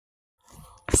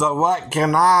So what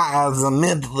can I, as a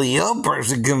mentally ill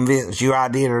person, convince you I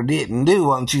did or didn't do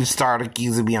once you start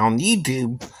accusing me on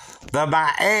YouTube that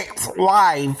my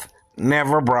ex-wife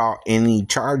never brought any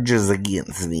charges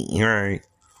against me, right?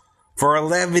 For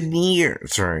 11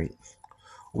 years, right?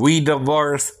 We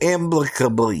divorced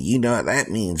amicably. You know what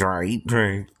that means, right?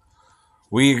 Right.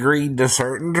 We agreed to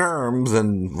certain terms,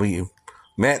 and we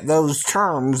met those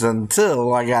terms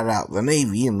until I got out of the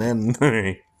Navy, and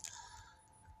then,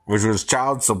 which was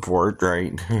child support,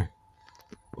 right? At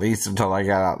least until I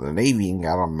got out of the Navy and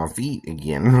got on my feet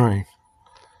again, right?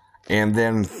 And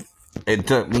then it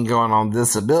took me going on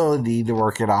disability to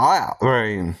work it all out,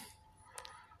 right?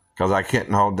 Because I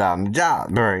couldn't hold down the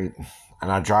job, right?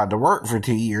 And I tried to work for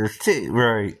 2 years too,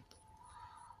 right?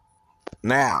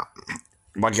 Now,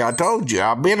 like I told you,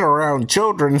 I've been around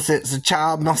children since a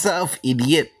child myself,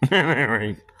 idiot.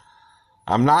 Right?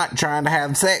 I'm not trying to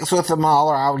have sex with them all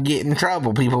or I would get in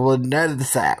trouble. People would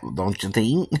notice that, don't you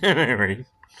think? Right?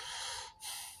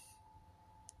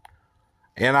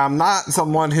 And I'm not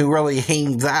someone who really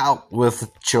hangs out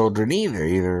with children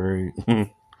either.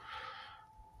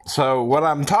 So what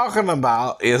I'm talking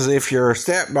about is if your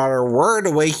stepdaughter were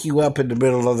to wake you up in the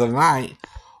middle of the night,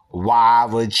 why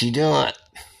would she do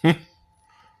it?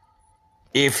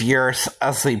 If you're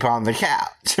asleep on the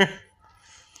couch.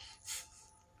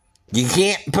 You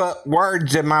can't put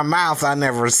words in my mouth I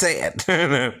never said.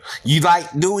 You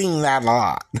like doing that a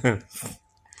lot.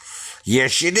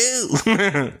 Yes, you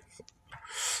do.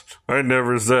 I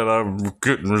never said I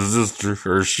couldn't resist her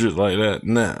or shit like that.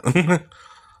 No.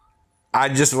 I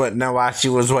just wouldn't know why she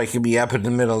was waking me up in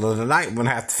the middle of the night and would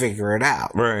have to figure it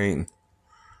out, right?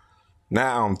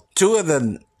 Now, two of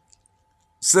the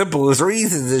simplest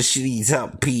reasons is she needs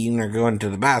help peeing or going to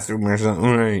the bathroom or something,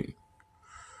 right?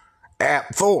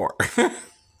 At 4.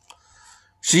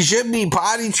 She should be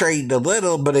potty trained a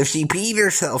little, but if she peed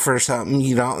herself or something,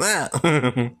 you don't know.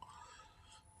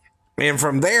 And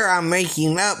from there, I'm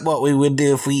making up what we would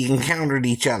do if we encountered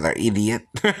each other, idiot.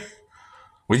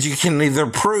 Which you can neither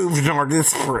prove nor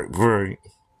disprove, right?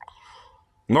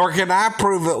 Nor can I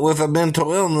prove it with a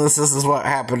mental illness. This is what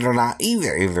happened or not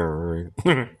either.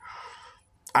 Right?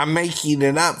 I'm making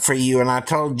it up for you, and I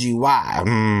told you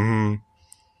why.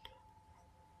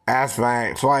 Asked my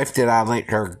ex-wife, did I lick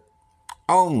her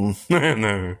own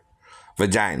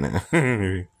vagina?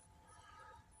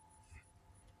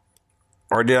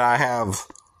 Or did I have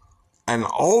an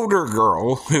older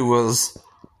girl who was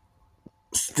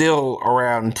still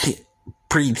around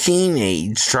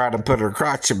pre-teenage try to put her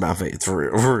crotch in my face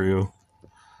for real?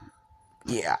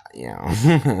 Yeah.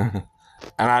 And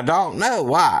I don't know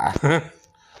why.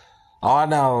 All I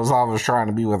know is I was trying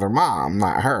to be with her mom,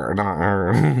 not her.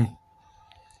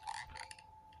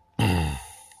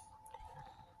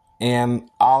 And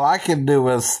all I could do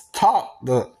was talk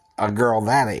to a girl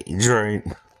that age, right?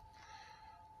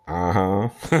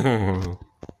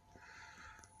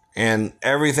 And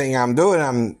everything I'm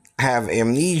doing, have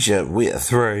amnesia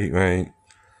with, right?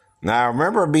 Now, I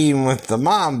remember being with the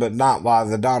mom, but not while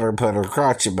the daughter put her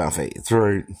crotch in my face,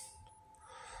 right?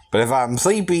 But if I'm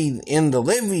sleeping in the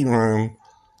living room,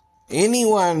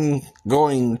 anyone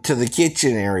going to the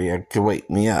kitchen area could wake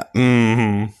me up.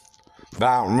 But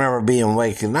I don't remember being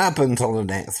waking up until the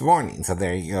next morning, so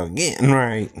there you go again,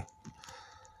 right?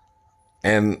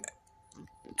 And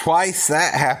twice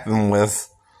that happened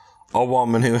with a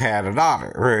woman who had a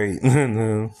daughter, right?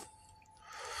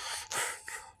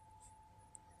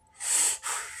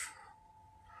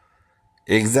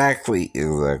 Exactly.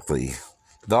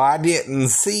 Though I didn't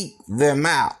seek them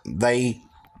out, they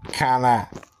kind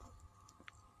of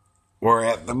were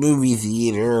at the movie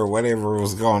theater or whatever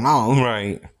was going on,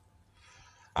 right?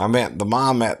 I met the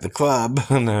mom at the club,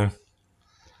 and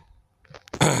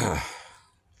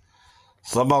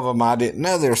some of them I didn't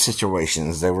know their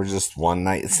situations. They were just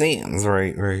one-night stands,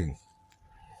 right? And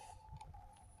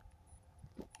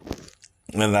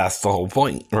that's the whole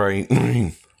point, right?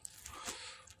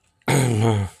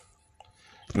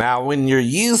 Now, when you're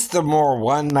used to more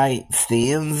one-night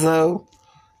stands, though,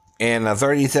 and a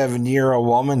 37-year-old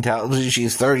woman tells you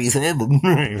she's 37,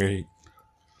 right?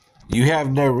 You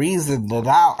have no reason to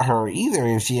doubt her either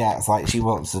if she acts like she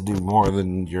wants to do more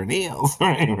than your nails,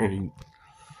 right?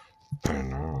 I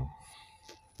know.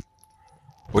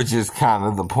 Which is kind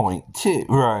of the point, too,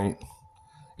 right?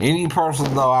 Any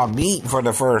person, though, I meet for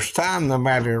the first time, no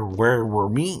matter where we're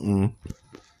meeting,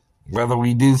 whether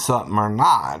we do something or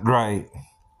not, right?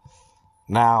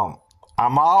 Now,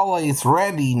 I'm always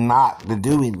ready not to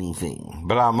do anything,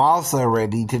 but I'm also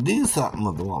ready to do something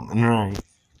with a woman, right?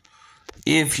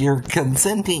 If you're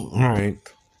consenting, right?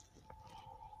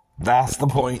 That's the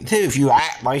point, too. If you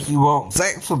act like you want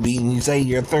sex with me and you say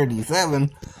you're 37,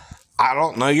 I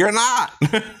don't know you're not.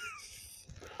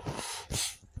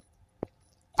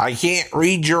 I can't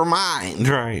read your mind,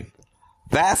 right?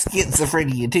 That's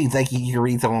schizophrenia, too, thinking you can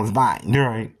read someone's mind,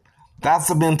 right? That's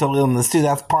a mental illness, too.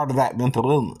 That's part of that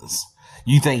mental illness.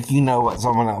 You think you know what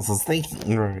someone else is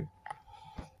thinking, right?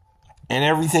 And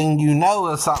everything you know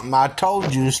is something I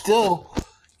told you, still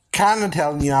kind of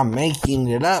telling you I'm making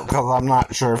it up because I'm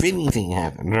not sure if anything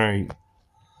happened, right?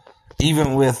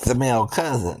 Even with the male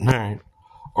cousin, right?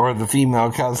 Or the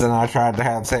female cousin I tried to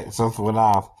have sex with when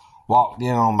I walked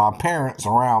in on my parents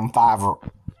around 5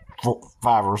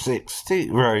 or 6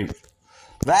 too, right?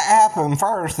 That happened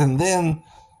first, and then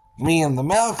me and the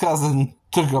male cousin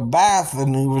took a bath,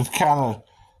 and he was kind of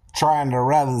trying to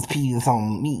rub his penis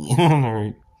on me,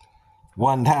 right?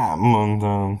 One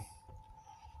time,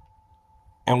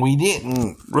 and we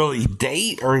didn't really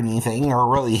date or anything,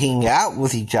 or really hang out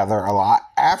with each other a lot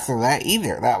after that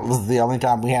either. That was the only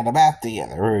time we had a bath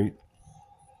together, right?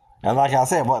 And like I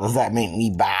said, what does that make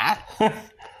me bi?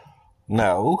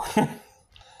 No.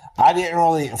 I didn't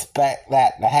really expect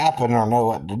that to happen or know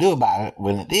what to do about it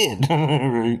when it did.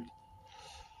 Right?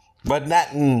 But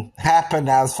nothing happened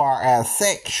as far as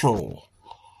sexual.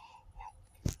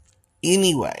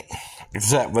 Anyway,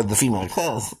 except with the female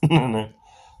cousin,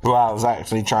 who I was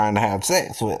actually trying to have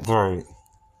sex with, right?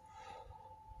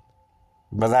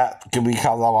 But that could be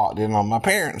because I walked in on my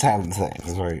parents having sex,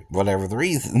 right? Whatever the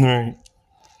reason, right?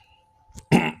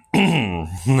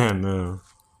 No.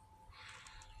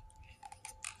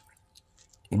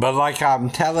 But like I'm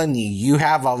telling you, you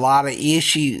have a lot of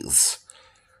issues.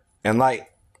 And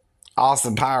like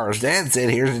Austin Powers' dad said,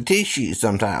 here's a tissue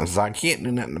sometimes. I can't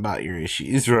do nothing about your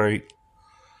issues, right?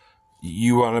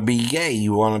 You want to be gay,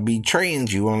 you want to be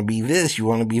trans, you want to be this, you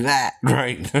want to be that,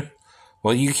 right?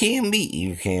 Well, you can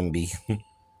be.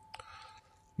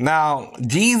 Now,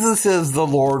 Jesus is the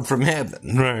Lord from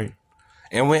heaven, right?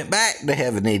 And went back to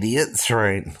heaven, idiots,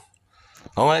 right?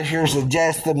 Unless you're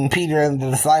suggesting Peter and the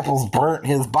disciples burnt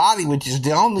his body, which is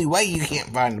the only way you can't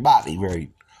find the body, right?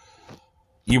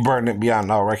 You burned it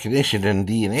beyond all recognition, and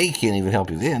DNA can't even help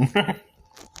you then.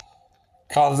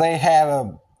 Because they had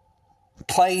a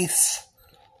place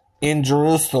in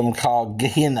Jerusalem called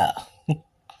Gehenna,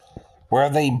 where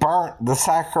they burnt the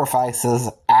sacrifices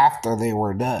after they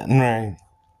were done, right?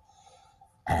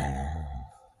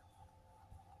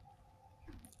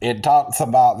 It talks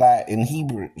about that in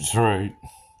Hebrews, right?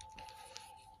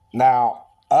 Now,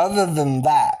 other than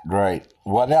that, right,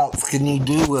 what else can you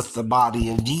do with the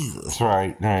body of Jesus,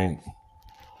 right?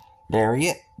 Bury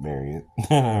it,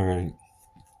 right?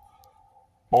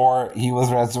 Or he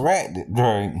was resurrected,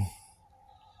 right?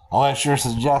 Unless you're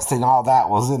suggesting all that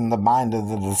was in the mind of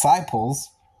the disciples.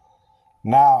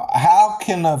 Now, how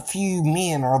can a few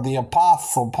men or the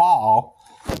Apostle Paul,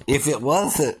 if it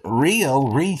wasn't real,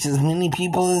 reach as many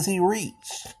people as he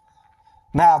reached?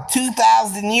 Now,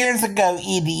 2,000 years ago,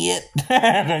 idiot,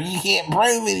 you can't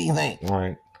prove anything.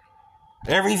 Right.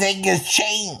 Everything has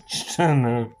changed.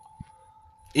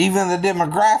 Even the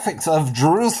demographics of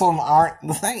Jerusalem aren't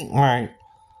the same. Right.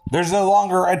 There's no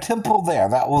longer a temple there.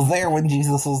 That was there when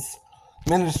Jesus was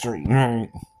ministering. Right.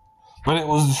 But it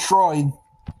was destroyed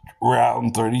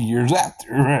around 30 years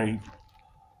after. Right.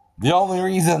 The only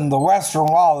reason the Western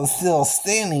Wall is still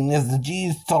standing is the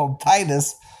Jews told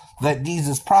Titus that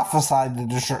Jesus prophesied the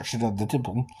destruction of the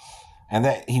temple and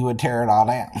that he would tear it all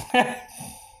down.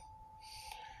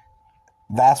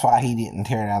 That's why he didn't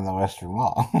tear down the Western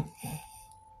Wall.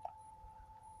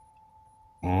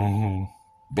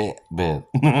 Bet.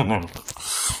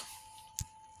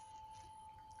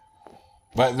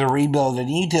 But to rebuild a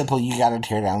new temple, you got to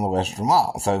tear down the Western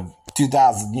Wall. So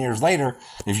 2,000 years later,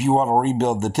 if you want to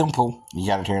rebuild the temple, you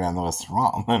got to tear down the Western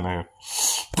Wall.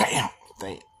 Damn.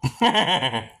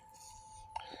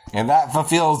 And that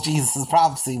fulfills Jesus'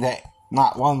 prophecy that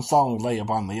not one stone would lay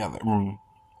upon the other.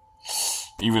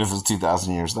 Even if it's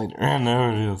 2,000 years later. I know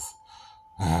it is.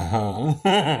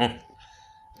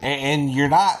 And you're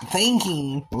not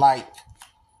thinking like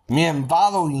men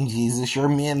following Jesus. You're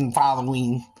men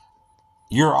following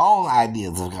your own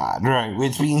ideas of God. Right.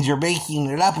 Which means you're making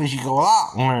it up as you go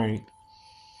along. Right.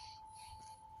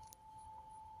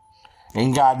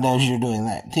 And God knows you're doing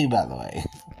that too, by the way.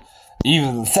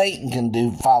 Even Satan can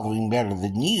do following better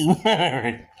than you.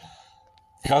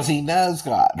 Because he knows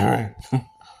God, right?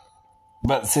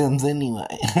 But sins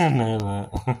anyway. I know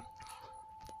that.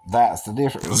 That's the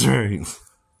difference, right?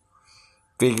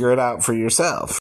 Figure it out for yourself.